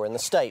extra for in the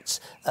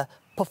States, a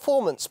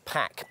performance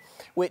pack,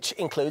 which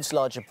includes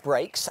larger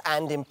brakes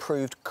and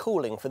improved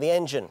cooling for the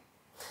engine.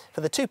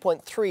 For the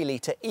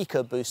 2.3-litre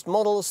EcoBoost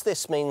models,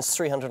 this means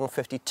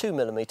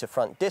 352mm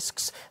front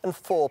discs and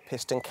 4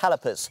 piston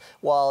calipers,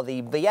 while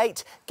the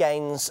V8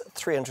 gains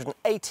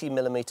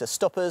 380mm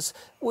stoppers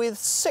with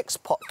 6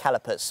 pot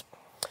calipers.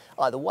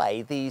 Either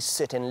way, these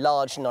sit in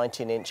large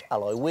 19-inch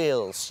alloy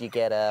wheels. You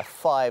get a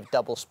 5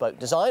 double-spoke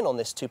design on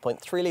this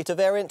 2.3-litre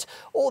variant,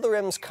 or the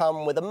rims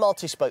come with a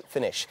multi-spoke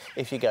finish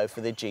if you go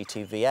for the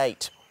GT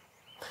V8.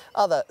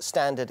 Other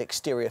standard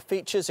exterior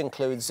features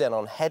include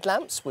xenon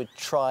headlamps with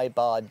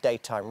tri-bar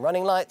daytime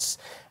running lights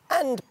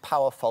and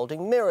power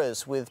folding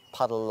mirrors with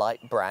puddle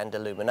light brand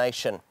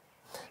illumination.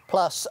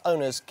 Plus,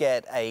 owners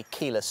get a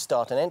keyless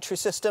start and entry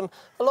system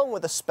along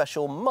with a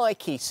special My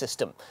Key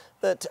system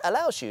that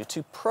allows you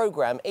to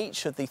program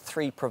each of the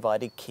 3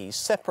 provided keys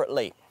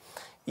separately.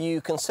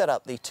 You can set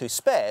up the 2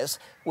 spares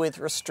with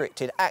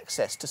restricted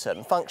access to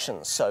certain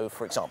functions. So,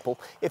 for example,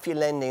 if you're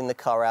lending the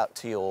car out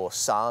to your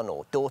son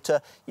or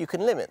daughter, you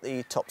can limit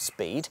the top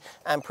speed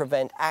and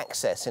prevent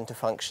access into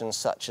functions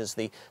such as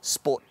the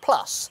Sport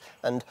Plus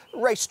and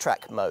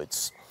racetrack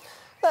modes.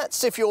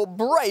 That's if you're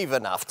brave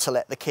enough to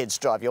let the kids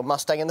drive your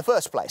Mustang in the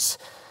first place.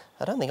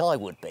 I don't think I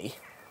would be.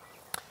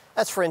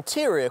 As for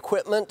interior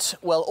equipment,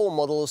 well, all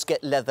models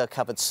get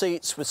leather-covered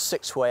seats with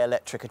 6-way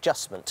electric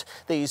adjustment,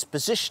 these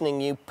positioning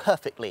you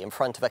perfectly in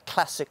front of a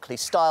classically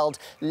styled,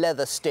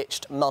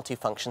 leather-stitched,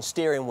 multifunction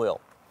steering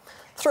wheel.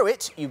 Through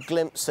it, you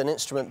glimpse an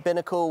instrument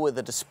binnacle with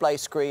a display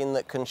screen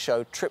that can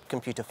show trip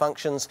computer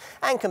functions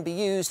and can be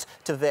used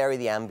to vary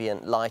the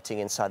ambient lighting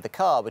inside the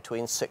car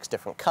between 6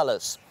 different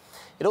colours.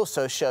 It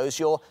also shows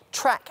your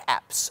track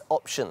apps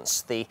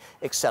options, the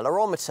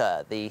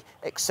accelerometer, the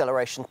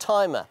acceleration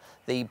timer,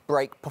 the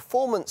brake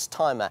performance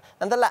timer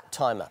and the lap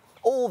timer,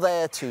 all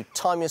there to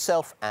time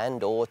yourself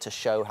and or to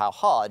show how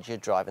hard you're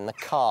driving the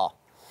car.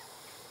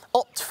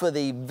 Opt for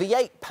the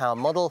V8 power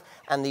model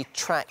and the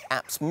track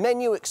apps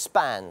menu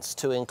expands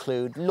to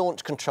include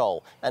launch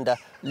control and a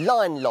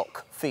line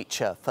lock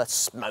feature for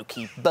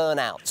smoky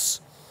burnouts.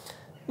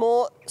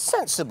 More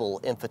sensible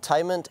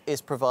infotainment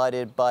is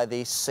provided by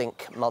the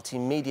Sync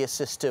multimedia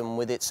system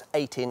with its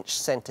 8-inch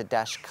centre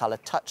dash colour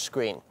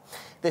touchscreen.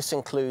 This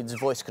includes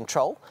voice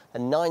control, a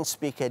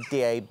 9-speaker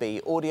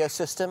DAB audio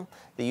system,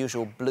 the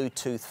usual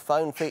Bluetooth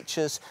phone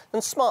features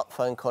and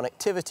smartphone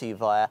connectivity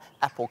via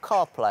Apple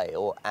CarPlay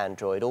or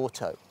Android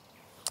Auto.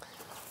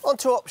 On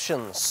to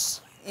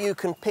options. You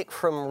can pick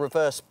from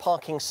reverse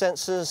parking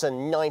sensors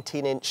and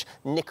 19-inch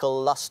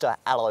nickel luster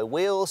alloy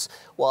wheels,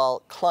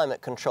 while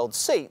climate-controlled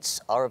seats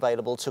are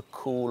available to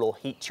cool or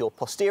heat your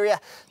posterior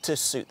to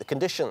suit the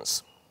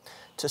conditions.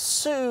 To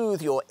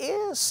soothe your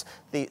ears,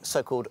 the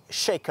so-called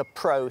Shaker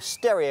Pro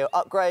stereo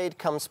upgrade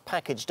comes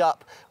packaged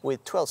up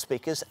with 12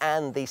 speakers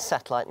and the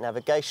satellite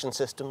navigation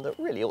system that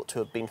really ought to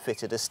have been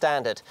fitted as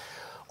standard.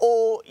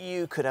 Or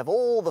you could have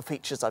all the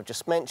features I've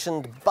just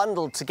mentioned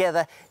bundled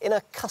together in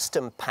a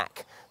custom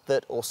pack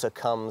that also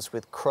comes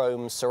with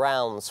chrome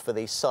surrounds for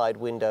the side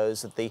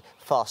windows of the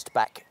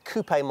fastback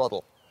coupe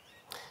model.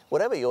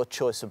 Whatever your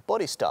choice of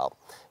body style,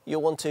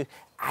 you'll want to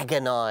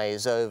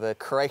agonise over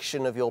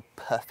creation of your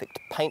perfect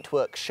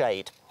paintwork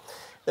shade.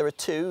 There are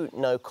 2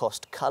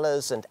 no-cost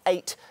colours and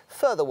 8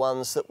 further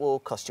ones that will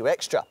cost you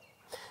extra.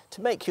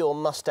 To make your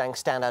Mustang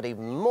stand out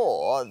even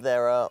more,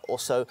 there are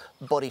also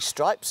body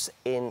stripes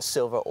in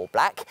silver or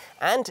black,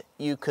 and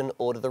you can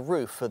order the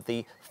roof of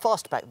the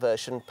fastback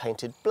version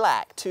painted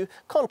black to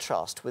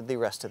contrast with the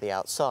rest of the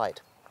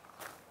outside.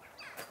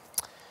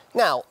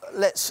 Now,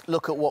 let's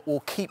look at what will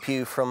keep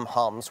you from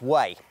harm's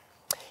way.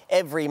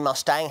 Every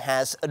Mustang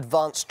has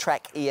Advanced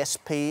Track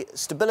ESP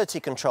stability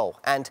control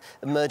and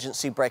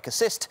emergency brake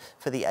assist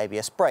for the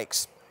ABS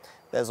brakes.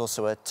 There's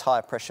also a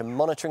tyre pressure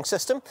monitoring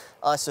system,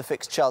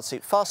 ISOFIX child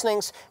seat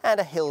fastenings and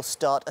a hill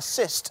start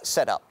assist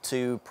setup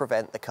to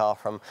prevent the car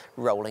from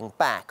rolling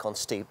back on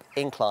steep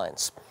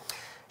inclines.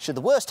 Should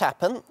the worst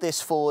happen,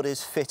 this Ford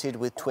is fitted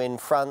with twin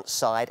front,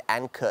 side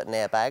and curtain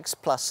airbags,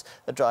 plus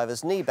a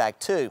driver's knee bag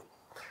too.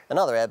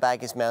 Another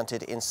airbag is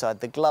mounted inside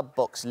the glove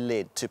box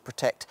lid to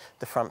protect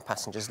the front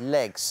passenger's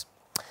legs.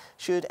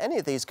 Should any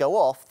of these go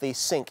off, the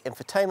Sync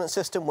infotainment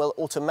system will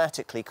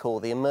automatically call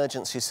the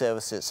emergency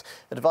services,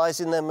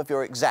 advising them of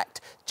your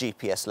exact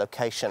GPS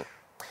location.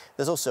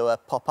 There's also a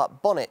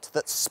pop-up bonnet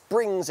that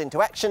springs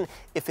into action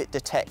if it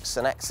detects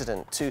an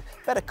accident to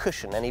better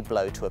cushion any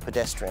blow to a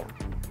pedestrian.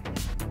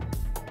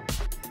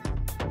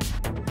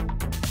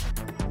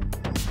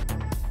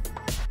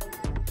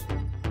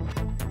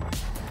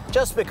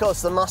 Just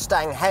because the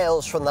Mustang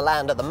hails from the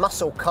land of the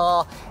muscle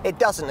car, it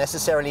doesn't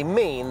necessarily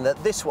mean that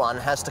this one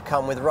has to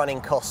come with running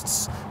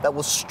costs that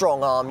will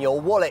strong-arm your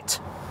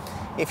wallet.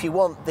 If you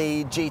want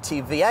the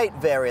GT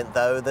V8 variant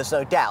though, there's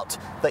no doubt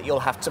that you'll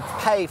have to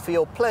pay for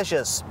your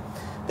pleasures.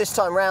 This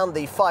time round,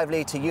 the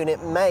 5-litre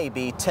unit may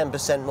be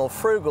 10% more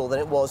frugal than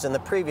it was in the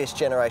previous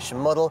generation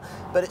model,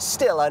 but it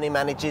still only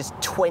manages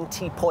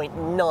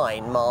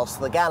 20.9 miles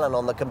to the gallon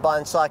on the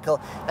combined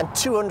cycle and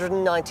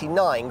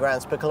 299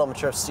 grams per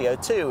kilometre of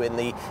CO2 in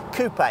the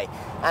coupe,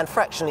 and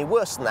fractionally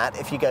worse than that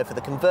if you go for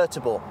the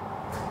convertible.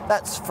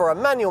 That's for a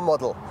manual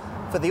model.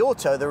 For the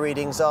Auto, the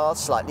readings are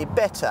slightly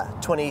better,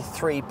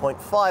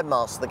 23.5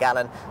 miles to the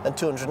gallon and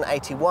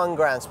 281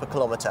 grams per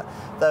kilometre,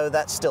 though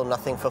that's still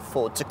nothing for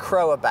Ford to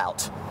crow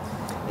about.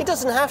 It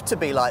doesn't have to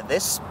be like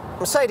this.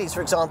 Mercedes,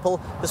 for example,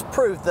 has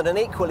proved that an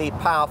equally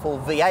powerful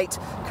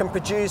V8 can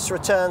produce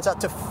returns up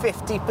to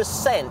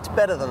 50%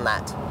 better than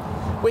that.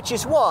 Which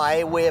is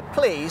why we're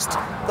pleased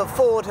that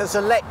Ford has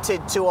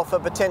elected to offer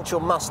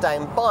potential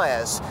Mustang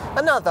buyers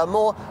another,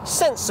 more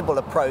sensible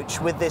approach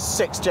with this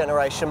 6th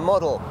generation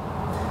model.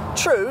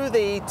 True,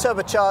 the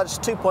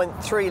turbocharged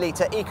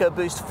 2.3-litre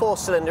EcoBoost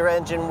 4-cylinder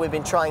engine we've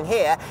been trying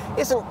here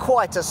isn't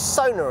quite as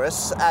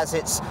sonorous as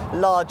its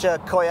larger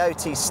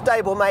Coyote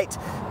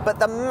stablemate, but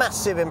the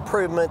massive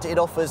improvement it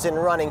offers in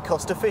running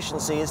cost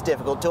efficiency is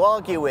difficult to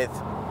argue with.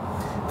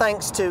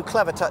 Thanks to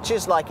clever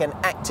touches like an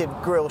active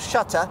grille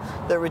shutter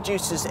that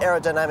reduces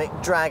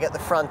aerodynamic drag at the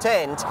front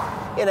end,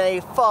 in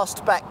a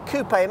fastback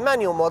coupe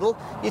manual model,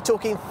 you're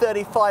talking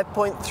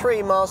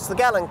 35.3 miles to the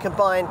gallon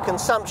combined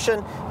consumption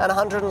and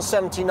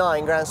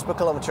 179 grams per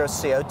kilometre of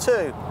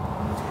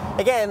CO2.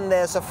 Again,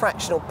 there's a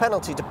fractional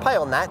penalty to pay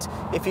on that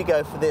if you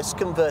go for this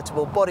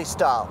convertible body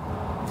style.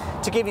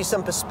 To give you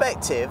some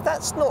perspective,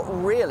 that's not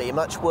really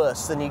much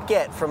worse than you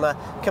get from a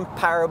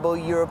comparable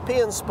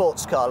European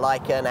sports car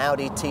like an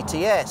Audi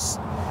TTS.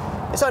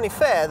 It's only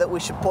fair that we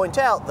should point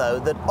out, though,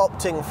 that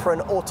opting for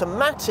an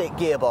automatic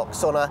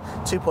gearbox on a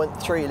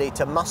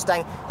 2.3-litre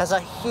Mustang has a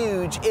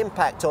huge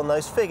impact on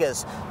those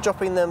figures,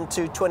 dropping them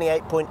to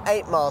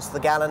 28.8 miles to the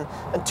gallon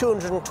and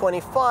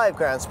 225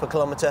 grams per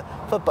kilometre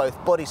for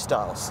both body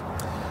styles.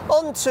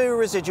 On to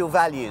residual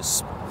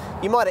values.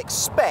 You might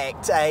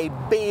expect a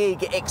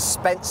big,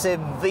 expensive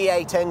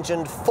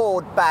V8-engined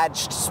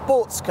Ford-badged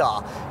sports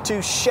car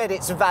to shed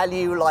its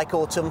value like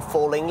autumn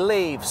falling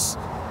leaves.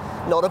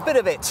 Not a bit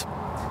of it.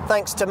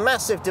 Thanks to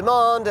massive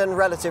demand and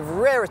relative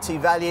rarity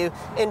value,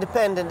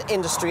 independent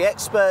industry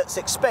experts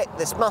expect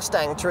this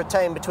Mustang to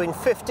retain between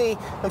 50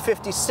 and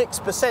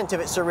 56% of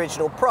its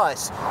original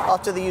price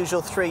after the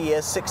usual 3-year,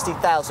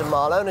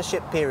 60,000-mile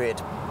ownership period.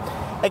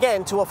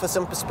 Again, to offer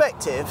some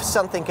perspective,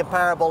 something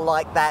comparable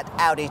like that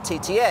Audi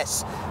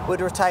TTS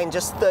would retain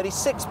just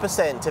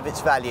 36% of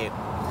its value.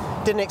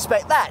 Didn't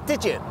expect that,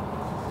 did you?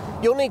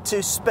 You'll need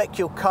to spec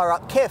your car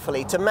up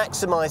carefully to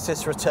maximise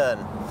this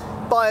return.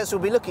 Buyers will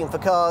be looking for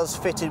cars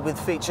fitted with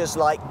features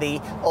like the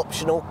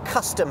optional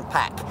Custom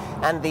Pack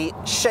and the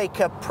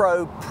Shaker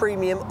Pro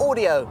Premium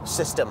Audio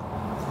system.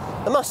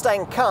 The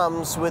Mustang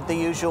comes with the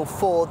usual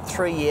Ford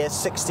 3-year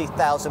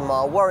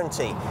 60,000-mile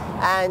warranty,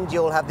 and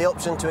you'll have the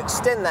option to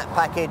extend that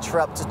package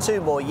for up to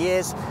 2 more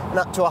years and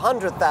up to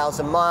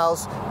 100,000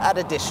 miles at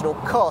additional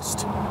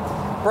cost.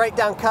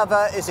 Breakdown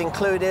cover is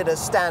included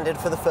as standard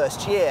for the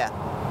first year.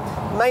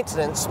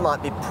 Maintenance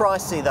might be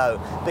pricey though,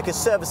 because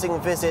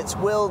servicing visits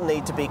will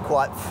need to be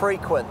quite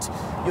frequent.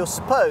 You're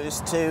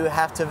supposed to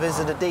have to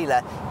visit a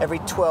dealer every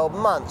 12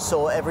 months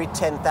or every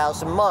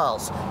 10,000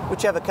 miles,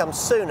 whichever comes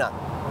sooner.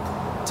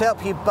 To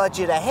help you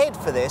budget ahead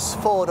for this,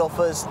 Ford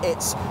offers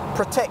its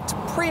Protect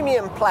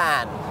Premium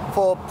plan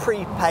for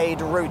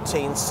prepaid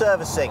routine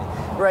servicing,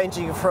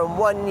 ranging from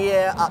 1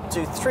 year up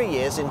to 3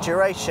 years in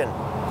duration.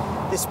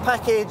 This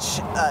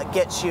package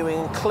gets you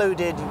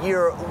included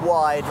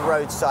Europe-wide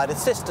roadside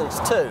assistance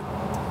too.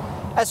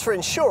 As for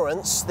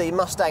insurance, the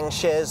Mustang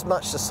shares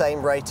much the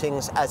same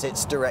ratings as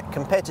its direct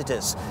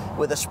competitors,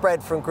 with a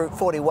spread from Group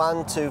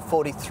 41 to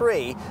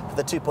 43 for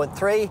the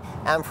 2.3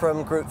 and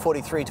from Group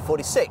 43 to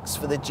 46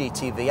 for the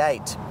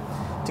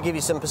GT-V8. To give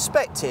you some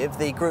perspective,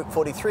 the Group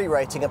 43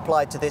 rating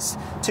applied to this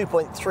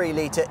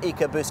 2.3-litre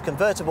EcoBoost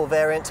convertible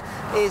variant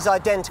is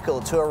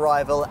identical to a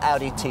rival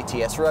Audi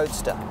TTS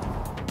Roadster.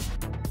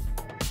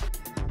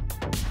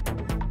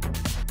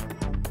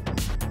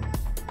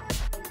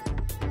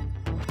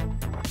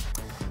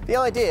 The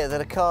idea that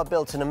a car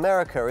built in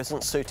America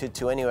isn't suited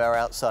to anywhere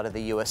outside of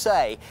the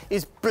USA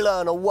is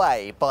blown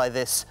away by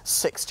this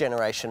 6th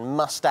generation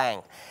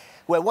Mustang,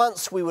 where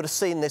once we would have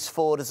seen this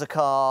Ford as a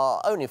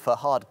car only for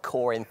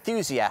hardcore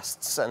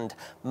enthusiasts and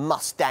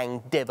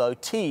Mustang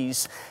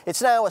devotees.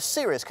 It's now a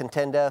serious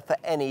contender for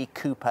any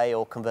coupe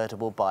or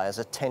convertible buyer's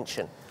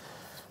attention.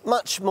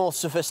 Much more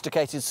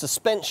sophisticated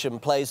suspension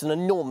plays an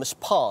enormous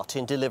part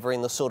in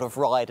delivering the sort of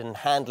ride and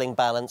handling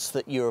balance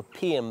that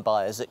European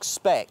buyers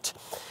expect.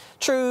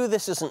 True,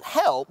 this isn't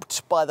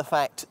helped by the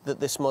fact that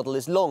this model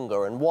is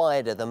longer and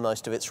wider than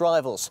most of its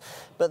rivals,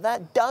 but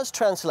that does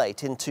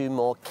translate into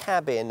more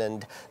cabin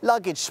and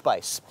luggage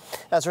space.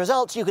 As a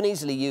result, you can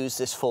easily use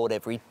this Ford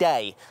every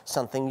day,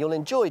 something you'll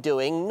enjoy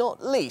doing,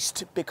 not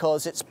least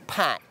because it's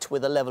packed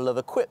with a level of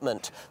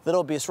equipment that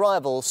obvious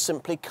rivals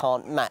simply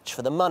can't match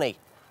for the money.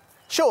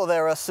 Sure,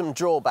 there are some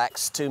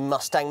drawbacks to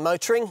Mustang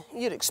motoring,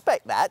 you'd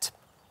expect that.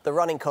 The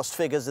running cost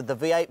figures of the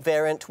V8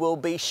 variant will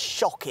be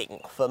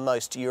shocking for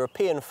most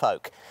European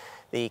folk.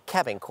 The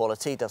cabin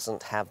quality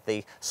doesn't have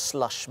the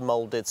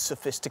slush-moulded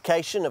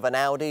sophistication of an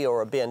Audi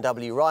or a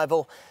BMW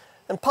rival,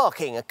 and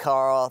parking a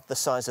car the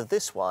size of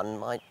this one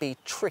might be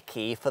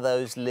tricky for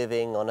those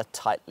living on a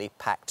tightly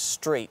packed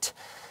street.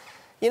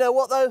 You know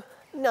what though?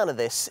 None of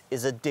this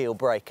is a deal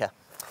breaker.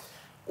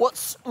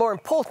 What's more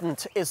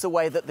important is the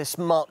way that this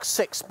Mark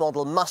VI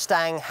model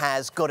Mustang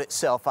has got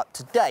itself up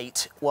to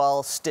date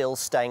while still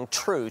staying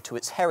true to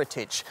its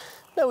heritage.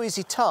 No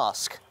easy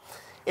task.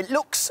 It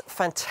looks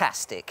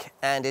fantastic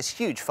and is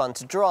huge fun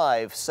to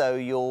drive, so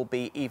you'll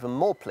be even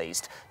more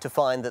pleased to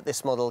find that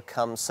this model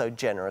comes so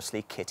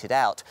generously kitted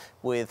out,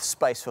 with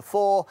space for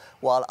four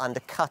while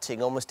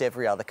undercutting almost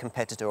every other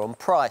competitor on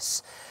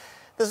price.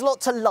 There's a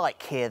lot to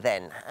like here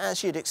then,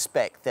 as you'd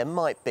expect there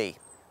might be.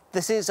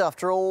 This is,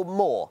 after all,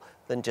 more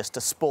than just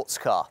a sports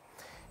car.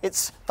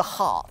 It's the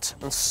heart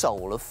and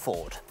soul of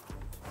Ford.